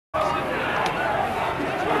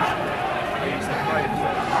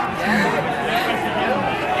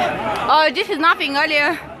Oh, this is nothing.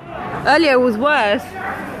 Earlier was worse.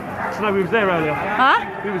 So no, we was there earlier. Huh?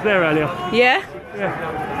 We was there earlier. Yeah? Yeah.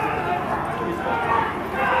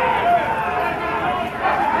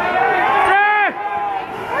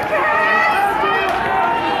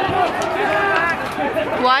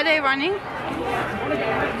 Why are they running?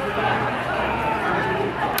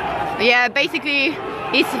 Yeah, basically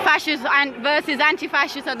it's fascists versus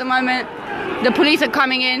anti-fascists at the moment. The police are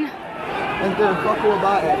coming in. And doing fuck all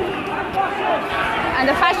about it. And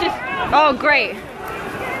the fascists... Oh, great.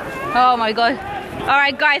 Oh my god.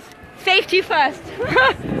 Alright guys, safety first.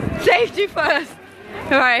 Safety first.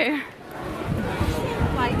 Right.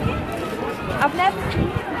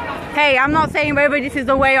 Hey, I'm not saying whether this is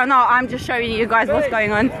the way or not. I'm just showing you guys what's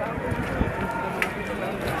going on.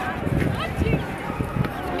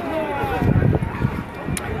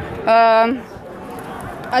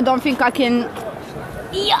 I don't think I can...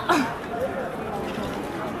 Yeah.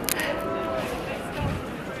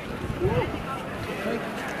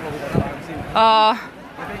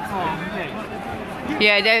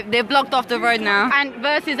 Yeah, they've blocked off the road now. And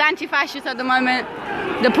versus anti-fascists at the moment.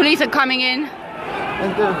 The police are coming in.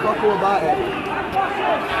 And doing fuck all about it.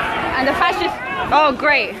 And the fascists... Oh,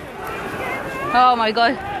 great. Oh my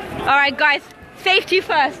god. Alright guys, safety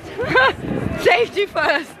first. Safety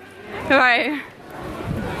first. Right.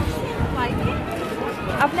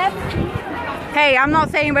 Hey, I'm not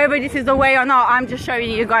saying whether this is the way or not. I'm just showing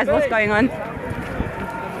you guys what's going on.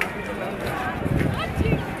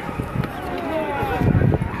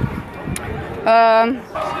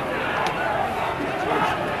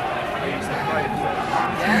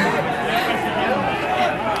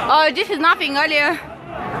 Oh, this is nothing.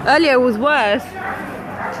 Earlier was worse.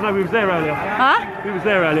 So no, we was there earlier. Huh? We was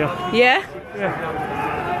there earlier. Yeah? Yeah.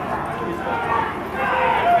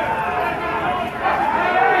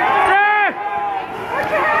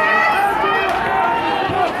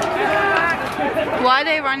 Why are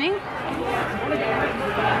they running?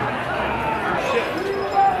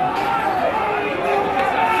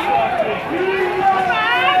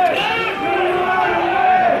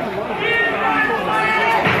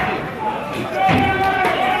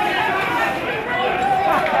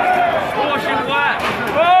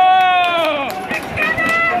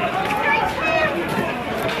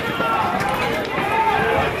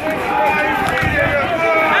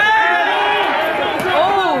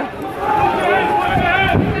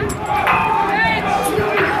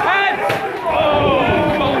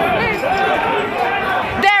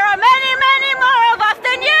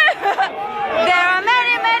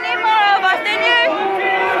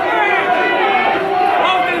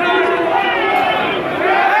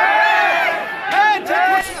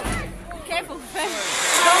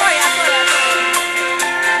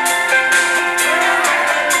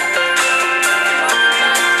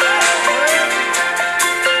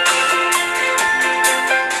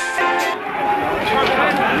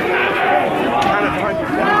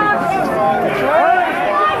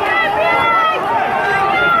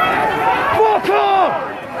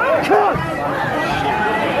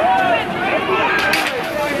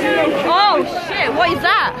 What is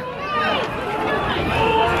that?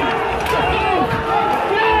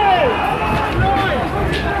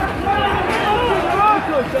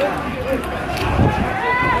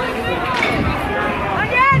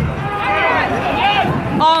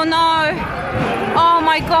 Oh no! Oh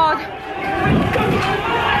my god!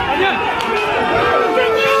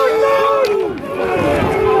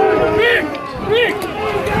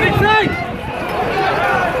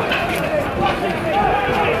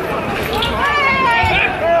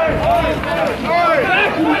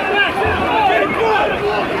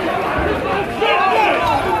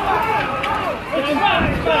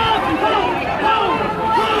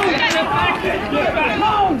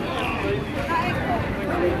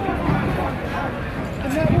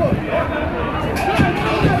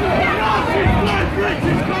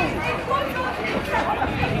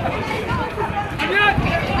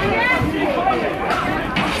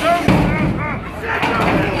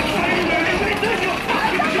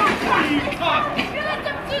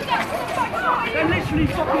 They're literally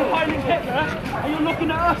fucking hiding Hitler, and you're looking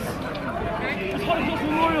at us. It's Holocaust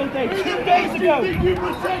Memorial Day 2 days ago. 1,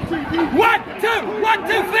 2, 1, 2,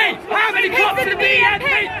 3. How many cops to the BNP?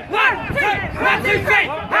 1, 2, 1, 2, 3.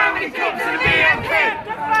 How many cops to the BNP?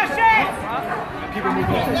 Keep it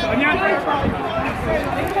moving.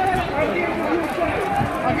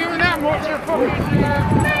 I'm giving that much for fucking...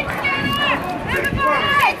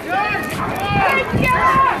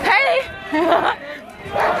 Hey! No.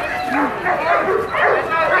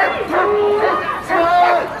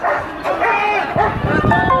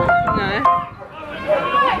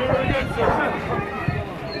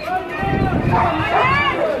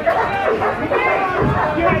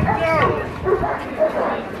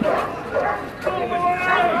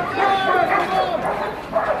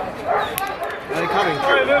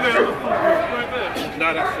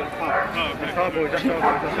 No, that's the pub. Oh, okay. Cardboard, that's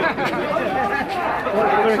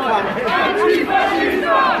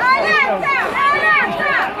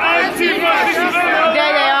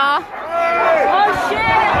There they are. Oh shit!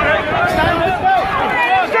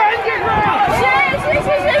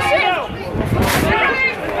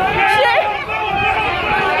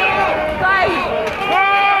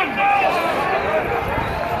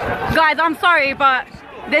 Guys, I'm sorry, but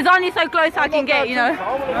there's only so close I can get, you know.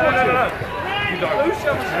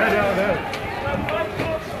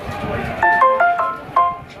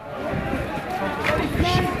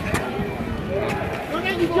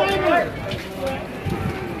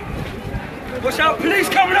 Watch out, police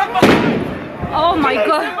coming up behind! Oh my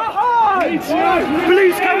god. Behind!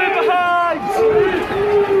 Police coming behind!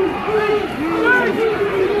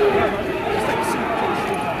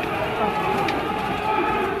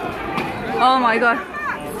 Oh my god.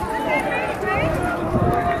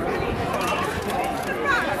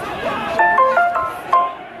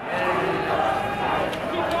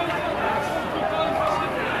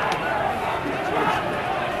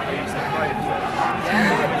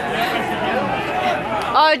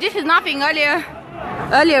 Oh, this is nothing.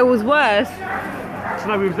 Earlier was worse.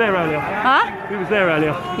 No, we was there earlier. Huh? We was there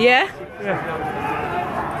earlier. Yeah? Yeah.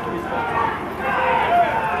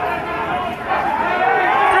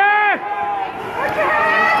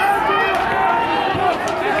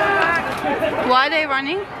 Why are they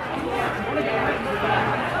running?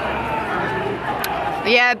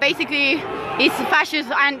 Yeah, basically it's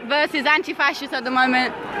fascists versus anti-fascists at the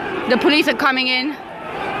moment. The police are coming in.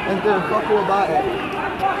 And then fuck all about it.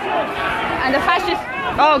 And the fascists...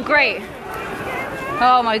 Oh, great.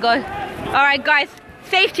 Oh my god. Alright guys,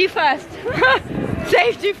 safety first.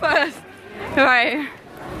 Safety first. Alright.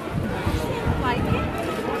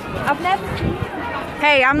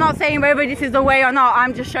 Hey, I'm not saying whether this is the way or not.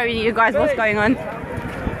 I'm just showing you guys what's going on.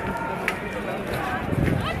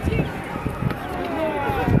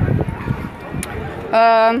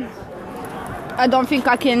 I don't think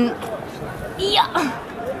I can... Yeah.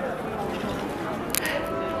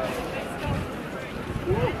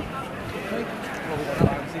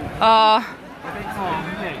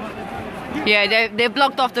 Yeah, they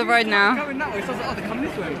blocked off the road now. Going that way, so I was like, oh, they're coming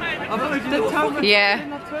this way. Yeah.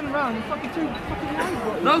 Turn around, you fucking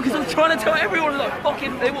fucking No, because I'm trying to tell everyone, like,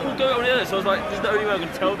 fucking, they will all do it on the other, so I was like, this is the only way I'm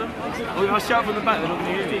going to tell them. Or if I shout from the back, they're not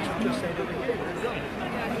going to hear me.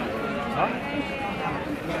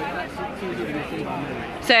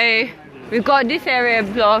 So, we've got this area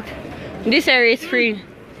blocked. This area is free.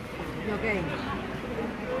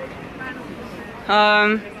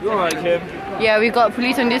 You're alright, Kim. Yeah, we got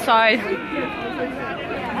police on this side.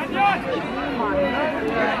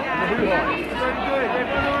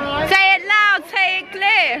 Say it loud, say it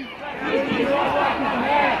clear.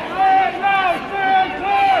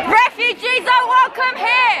 Refugees are welcome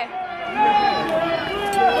here.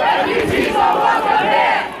 Refugees are welcome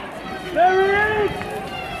here. There he is!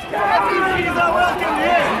 Refugees are welcome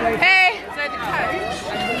here! Hey. Refugees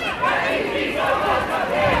are welcome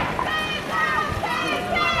here!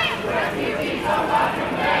 Refugees are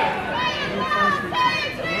welcome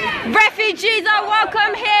here. Refugees are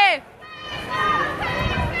welcome here!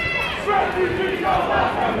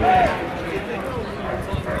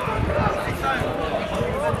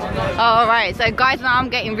 Oh, alright, so guys, now I'm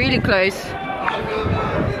getting really close.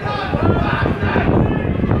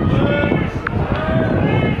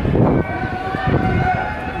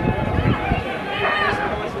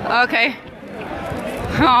 Okay.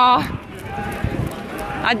 Oh.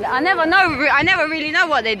 I never know. I never really know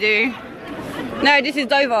what they do. No, this is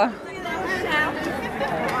Dover.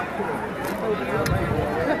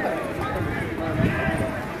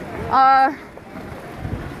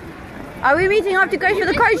 Are we meeting up to go for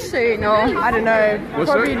the coach soon, or I don't know?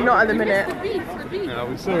 Probably not at the minute. No,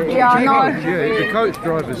 we saw it. Yeah, I know. Yeah, the coach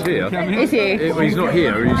driver's here. Is he? He's not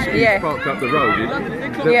here. He's Yeah. parked up the road.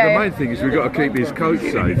 The Yeah. main thing is we've got to keep his coach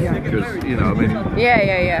safe because, you know, I mean,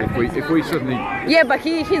 Yeah. if we suddenly... Yeah, but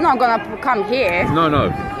he's not gonna come here.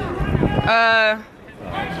 No.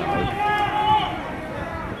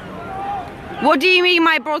 What do you mean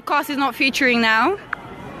my broadcast is not featuring now?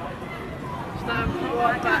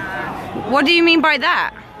 What do you mean by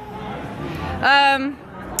that?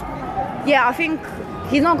 Yeah, I think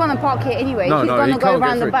he's not gonna park here anyway. He's gonna go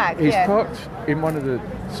around the back. He's parked in one of the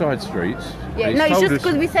side streets. Yeah, no, it's just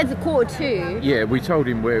because we said the quarter 2. Yeah, we told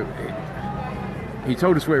him where... He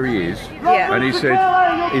told us where he is, Yeah. and he said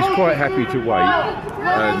he's quite happy to wait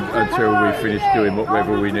until we finish doing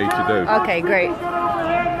whatever we need to do. Okay, great.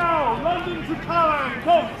 London to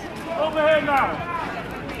Calais, over here now.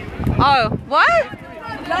 Oh, what?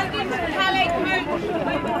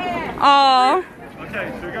 Oh. Okay,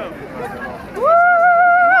 so we go.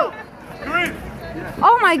 Woo! Kareem!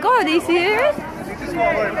 Oh my god, are you serious?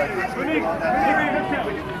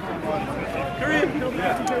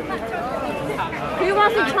 Who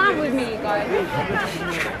wants to chant with me, guys?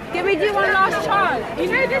 Can we do one last chant? You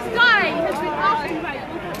know this guy has been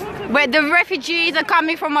asking where the refugees are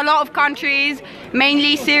coming from a lot of countries,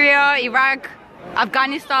 mainly Syria, Iraq,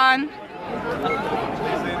 Afghanistan.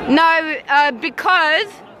 No, because...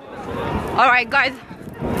 Alright guys,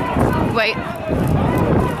 wait.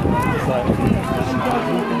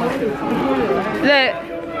 Look.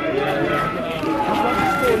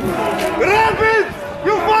 Rabbits!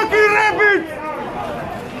 You fucking rabbits!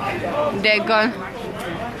 They're gone.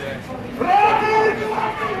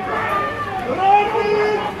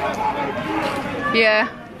 Yeah.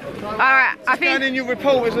 Alright, I think... Scanning your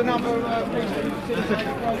report is another...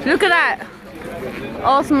 Look at that.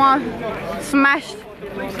 All smashed.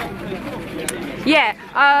 Yeah,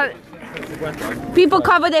 people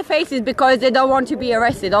cover their faces because they don't want to be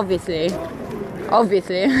arrested, obviously.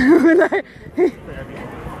 Obviously.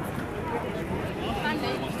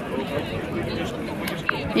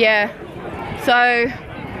 Yeah.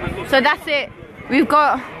 So that's it. We've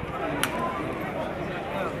got...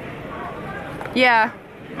 Yeah.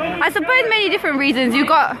 I suppose many different reasons. You've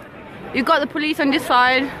got the police on this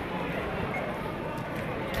side.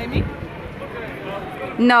 Amy?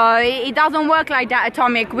 No, it doesn't work like that,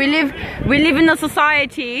 Atomic. We live in a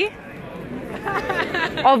society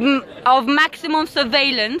of maximum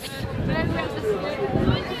surveillance.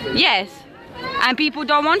 Yes, and people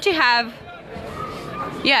don't want to have.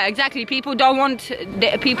 Yeah, exactly. People don't want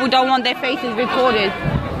their faces recorded.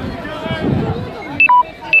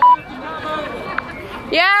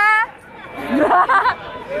 Yeah.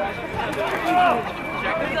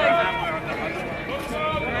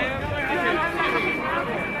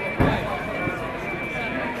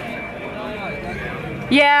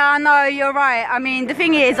 Yeah, I know, you're right. I mean, the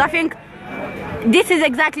thing is, I think this is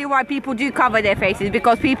exactly why people do cover their faces,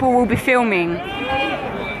 because people will be filming.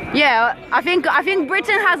 Yeah, I think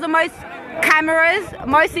Britain has the most cameras,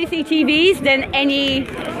 most CCTVs than any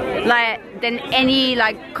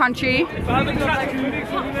country.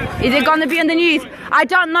 Is it gonna be on the news? I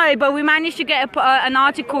don't know, but we managed to get an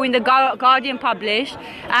article in the Guardian published,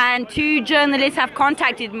 and 2 journalists have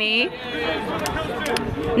contacted me.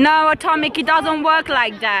 No, Atomic, it doesn't work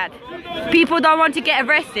like that. People don't want to get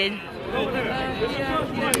arrested.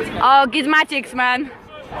 Oh, gizmatics, man.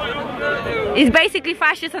 It's basically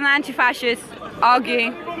fascists and anti-fascists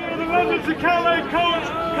arguing.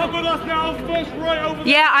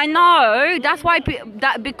 Yeah, I know. That's why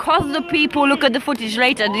because the people look at the footage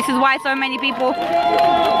later. This is why so many people.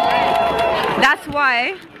 That's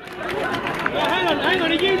why. Hang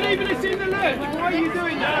on, are you leaving us in the lurch? Why are you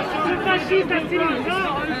doing that? Why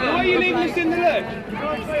are you leaving us in the lurch?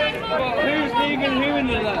 Who's leaving who in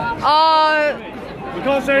the lurch? We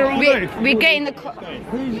can't stay here all day. We're getting the...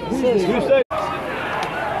 Who's staying?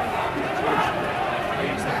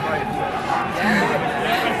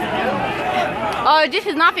 Oh, this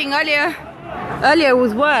is nothing. Earlier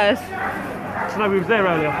was worse. No, we was there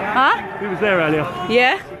earlier. Huh? We was there earlier.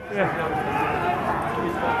 Yeah? Yeah.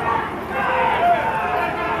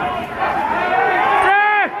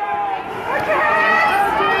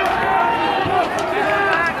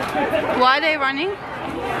 Why are they running?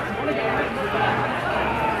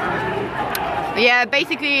 Yeah,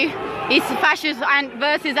 basically it's fascists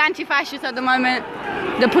versus anti-fascists at the moment.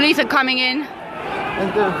 The police are coming in.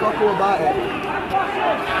 And doing fuck all about it.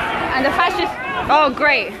 And the fascists... Oh,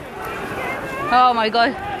 great. Oh my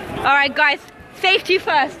god. Alright guys, safety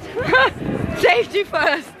first. Safety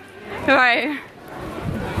first. Alright.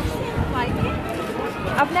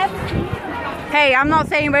 Up left. Hey, I'm not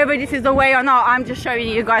saying whether this is the way or not. I'm just showing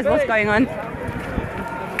you guys what's going on.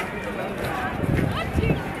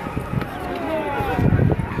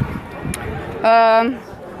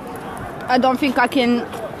 I don't think I can...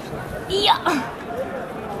 Yeah.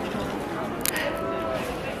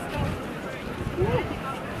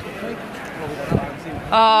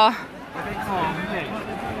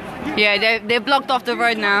 Yeah, they've blocked off the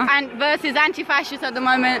road now. And versus anti-fascists at the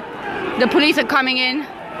moment. The police are coming in.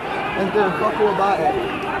 And doing fuck all about it.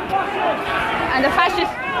 And the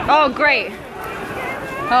fascists... Oh, great.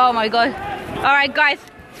 Oh my god. Alright guys,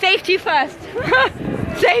 safety first.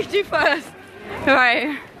 Safety first.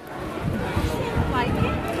 Alright.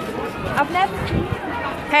 Up left.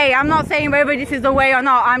 Hey, I'm not saying whether this is the way or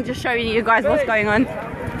not. I'm just showing you guys what's going on.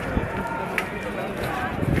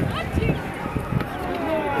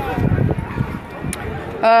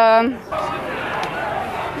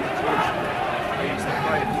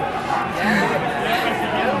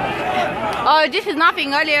 Oh, this is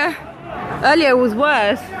nothing. Earlier was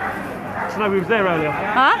worse. So no, we was there earlier.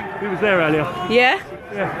 Huh? We was there earlier. Yeah?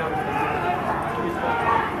 Yeah.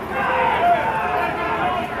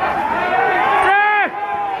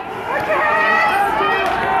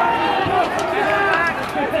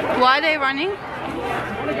 Why are they running?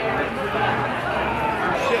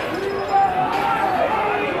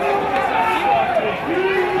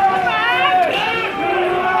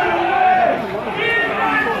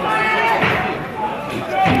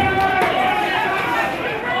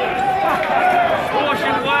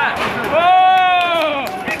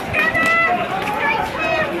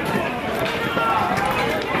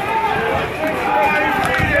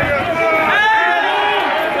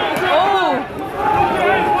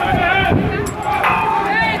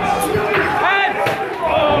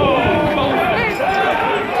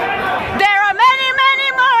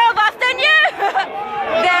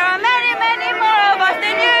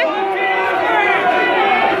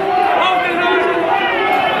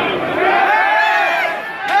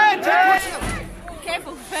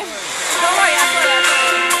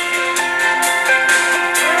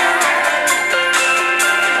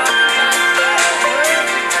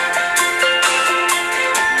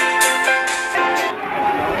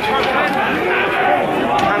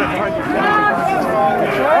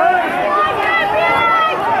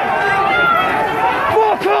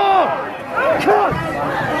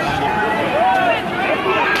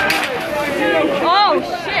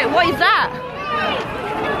 What is that?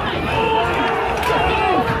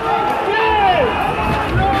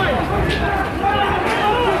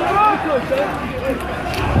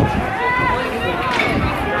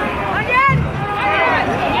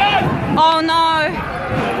 Oh no!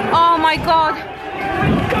 Oh my god!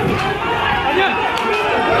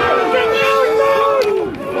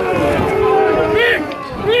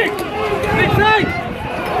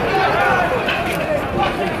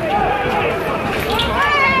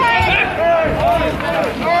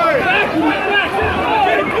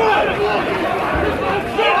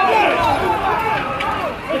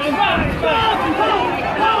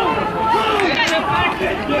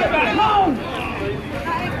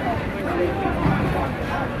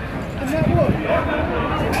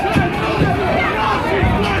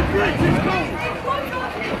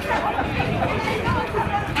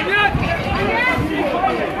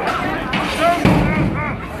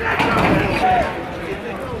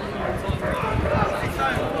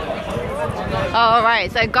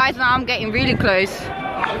 Alright, so guys, now I'm getting really close.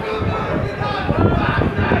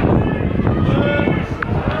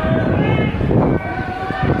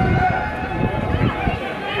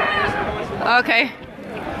 Okay.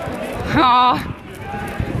 Oh,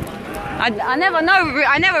 I never know.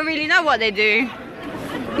 I never really know what they do.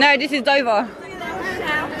 No, this is Dover.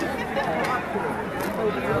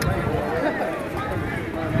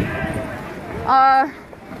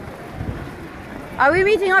 Are we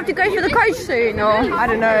meeting up to go for the coach soon, or I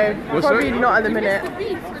don't know? What's Probably that? not at the minute.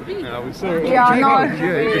 No, we saw it. Yeah, I know.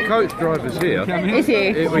 Yeah, the coach driver's here. Is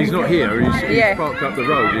he? He's not here. He's Yeah. parked up the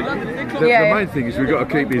road. The Yeah. main thing is we've got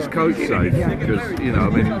to keep his coach safe because you know, I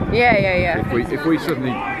mean, Yeah. if we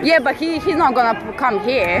suddenly Yeah, but he's not gonna come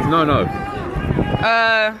here. no.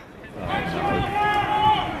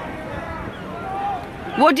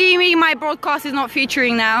 What do you mean my broadcast is not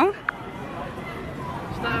featuring now?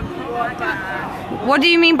 What do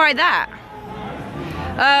you mean by that?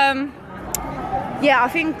 Yeah, I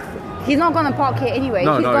think he's not gonna park here anyway.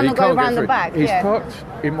 No, he's no, gonna he go can't around get the through. back. He's Yeah. parked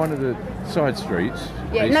in one of the side streets.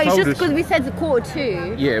 Yeah, He's no, it's told just us- because we said the quarter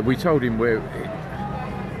 2. Yeah, we told him where.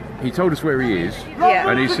 He told us where he is, Yeah.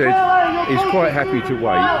 and he said he's quite happy to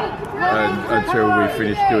wait until we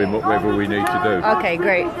finish doing whatever we need to do. Okay,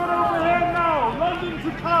 great. Over here now. London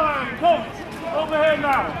to Calais. Coach, over here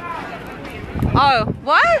now. Oh,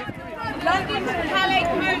 what? London to Calais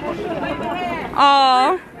coach over here.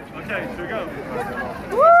 Oh. Okay, so we go.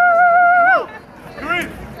 Woo! Kareem.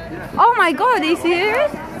 Oh my god, are you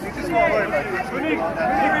serious?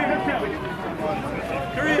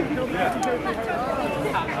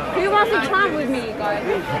 Who wants to chant with me, guys?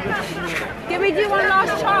 Can we do one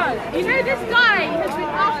last chant? You know this guy has been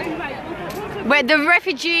asking about Where the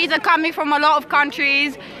refugees are coming from a lot of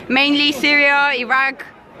countries, mainly Syria, Iraq,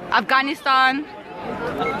 Afghanistan.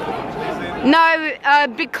 No,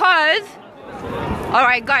 because...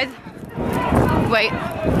 Alright guys, wait.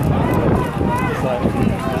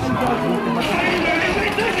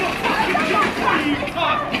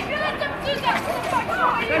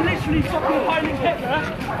 They're literally fucking hiding Hitler,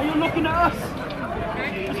 and you're looking at us.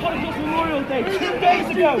 as Holocaust Memorial Day 2 days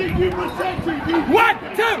ago. 1,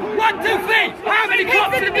 2, 1, 2, 3. How many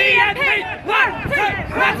cops in the BNP? 1, 2,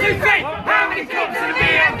 1, 2, 3. How many cops in the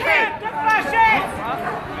BNP? The fascists!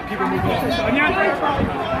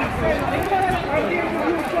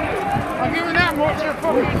 I'm giving that more to the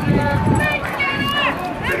fucking.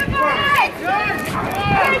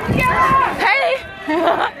 Hey! No.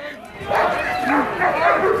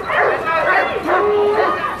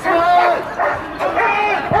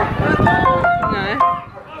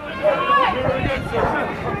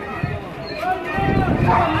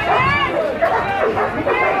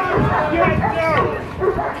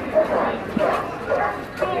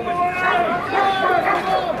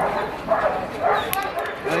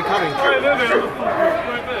 Are they coming?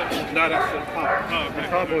 No, that's the pub. Oh, okay.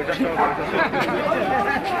 Cardboard, that's all.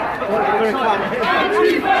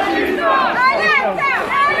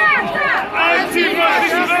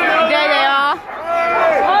 There they are.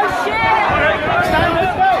 Oh shit!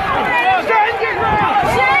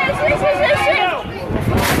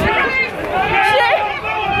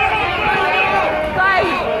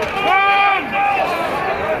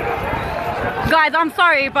 Guys, I'm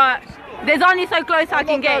sorry, but there's only so close I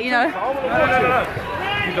can get, you know.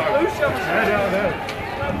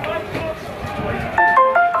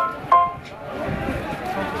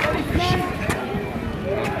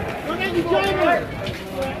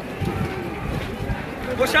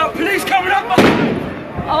 Watch out, police coming up!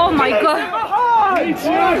 Oh my god.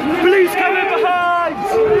 Police coming behind!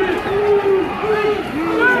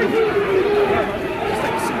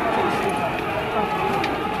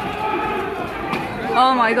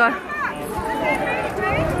 Oh my god.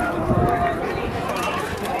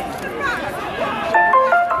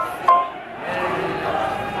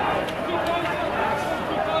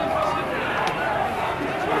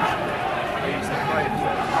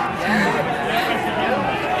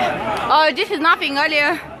 Oh, this is nothing.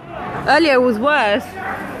 Earlier was worse.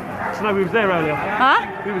 So no, we was there earlier. Huh?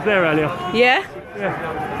 We was there earlier. Yeah? Yeah.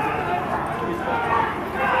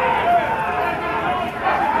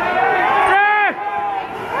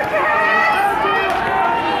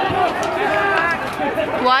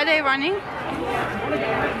 Why are they running?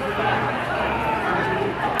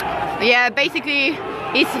 Yeah, basically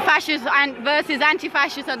it's fascists versus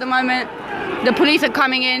anti-fascists at the moment. The police are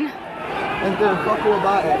coming in. And doing fuck all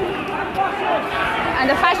about it. And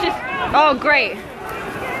the fascists... Oh, great.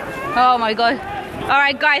 Oh my god.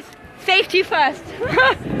 Alright guys, safety first.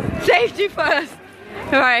 Safety first.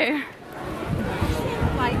 Right.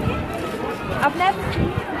 I've never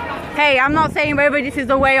seen... Hey, I'm not saying whether this is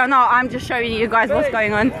the way or not. I'm just showing you guys what's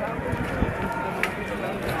going on.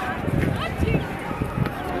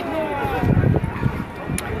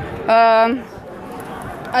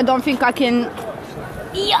 I don't think I can...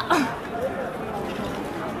 Yeah.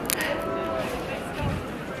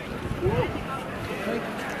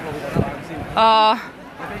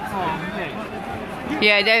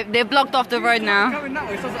 Yeah, they're blocked off the road now.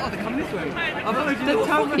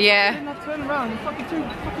 Yeah.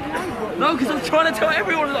 No, because I'm trying to tell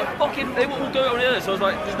everyone, like, fucking, they will all do it on the other, so I was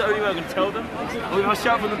like, this is the only way I can tell them. Or if I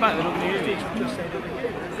shout from the back, they're not going to hear me.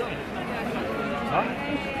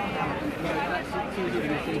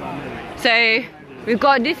 So, we've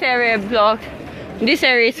got this area blocked. This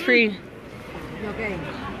area is free.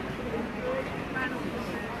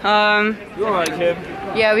 You alright, Kim?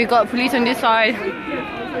 Yeah, we got police on this side.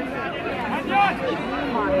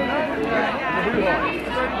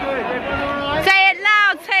 Say it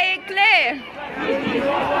loud, say it clear.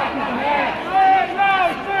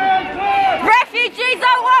 Refugees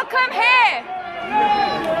are welcome here.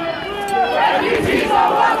 Refugees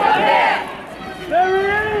are welcome here. There he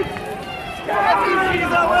is!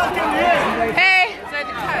 Refugees are welcome here! Hey.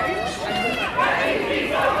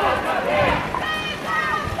 Refugees are welcome here!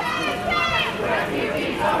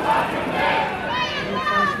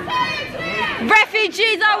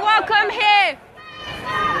 Refugees are welcome here.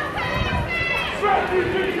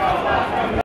 Refugees are welcome here!